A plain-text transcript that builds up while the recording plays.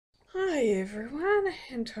Hi everyone,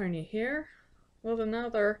 Antonia here with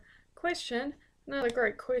another question, another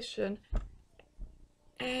great question,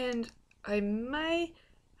 and I may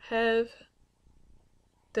have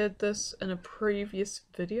did this in a previous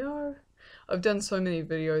video. I've done so many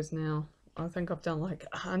videos now. I think I've done like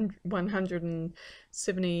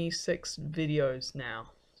 176 videos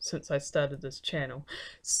now since I started this channel.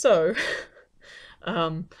 So,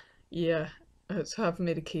 yeah, it's hard for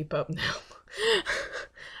me to keep up now.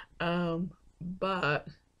 But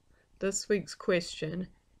this week's question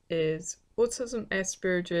is autism,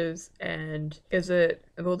 Asperger's, and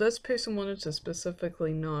well, this person wanted to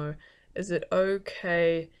specifically know, is it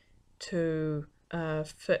okay to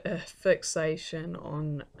fixation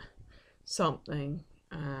on something?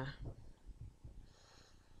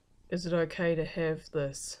 Is it okay to have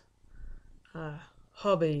this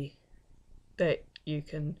hobby that you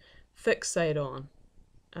can fixate on?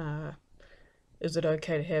 Is it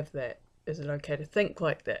okay to have that? Is it okay to think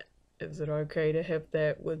like that? Is it okay to have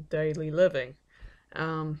that with daily living?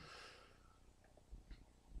 And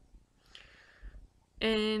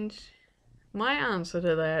my answer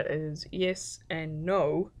to that is yes and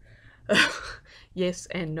no. Yes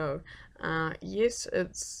and no. Yes,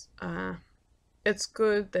 it's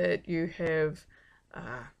good that you have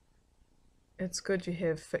it's good you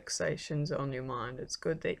have fixations on your mind. It's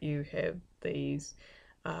good that you have these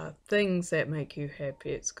things that make you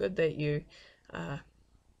happy. It's good that you're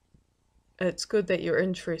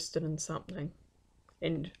interested in something.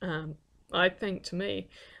 And I think, to me,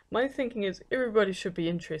 my thinking is everybody should be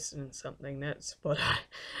interested in something. That's what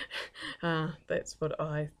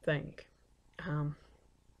I think.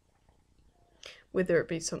 Whether it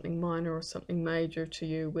be something minor or something major to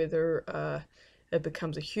you, whether it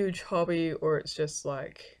becomes a huge hobby or it's just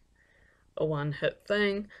like a one-hit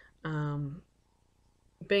thing.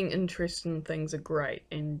 Being interested in things are great,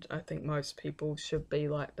 and I think most people should be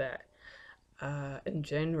like that in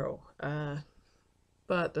general.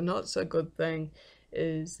 But the not so good thing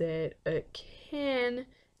is that it can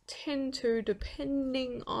tend to,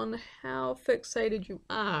 depending on how fixated you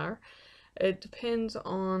are, it depends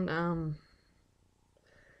on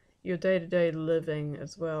your day-to-day living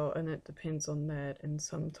as well, and it depends on that. And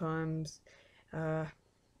sometimes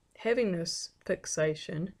having this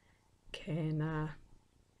fixation can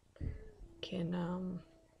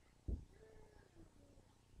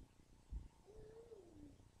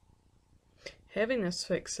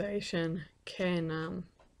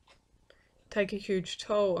take a huge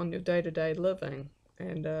toll on your day-to-day living,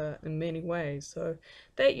 and in many ways, so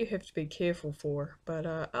that you have to be careful for. But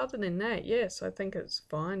other than that, yes, I think it's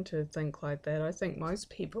fine to think like that. I think most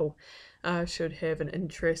people should have an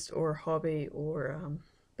interest or a hobby or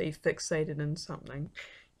be fixated in something.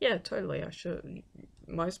 Yeah, totally.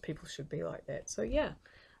 Most people should be like that. So yeah,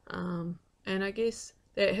 and I guess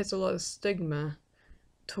that has a lot of stigma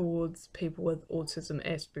towards people with autism,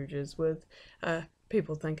 Asperger's, with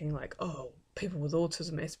people thinking like, oh, people with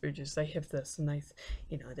autism, Asperger's, they have this, and they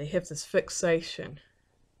have this fixation,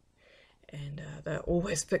 and they're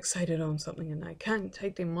always fixated on something, and they can't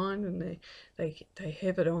take their mind, and they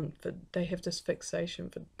have this fixation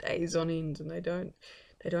for days on end, and they don't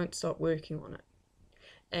stop working on it.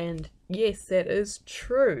 And yes, that is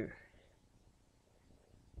true.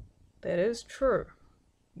 That is true.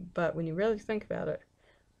 But when you really think about it,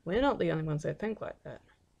 we're not the only ones that think like that.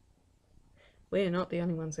 We're not the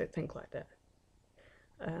only ones that think like that.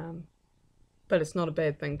 But it's not a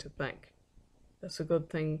bad thing to think. It's a good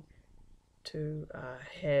thing to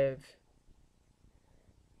have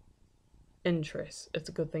interests. It's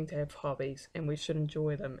a good thing to have hobbies, and we should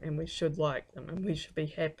enjoy them, and we should like them, and we should be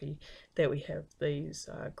happy that we have these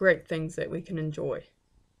great things that we can enjoy.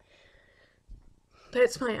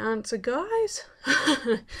 That's my answer, guys.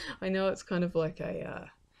 I know it's kind of like a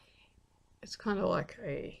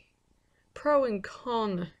pro and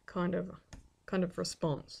con kind of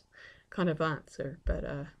response, kind of answer. But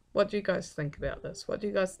what do you guys think about this? What do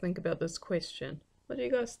you guys think about this question? What do you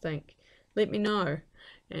guys think? Let me know,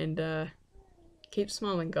 and keep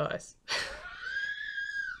smiling, guys.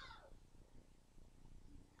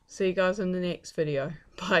 See you guys in the next video.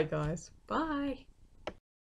 Bye, guys. Bye.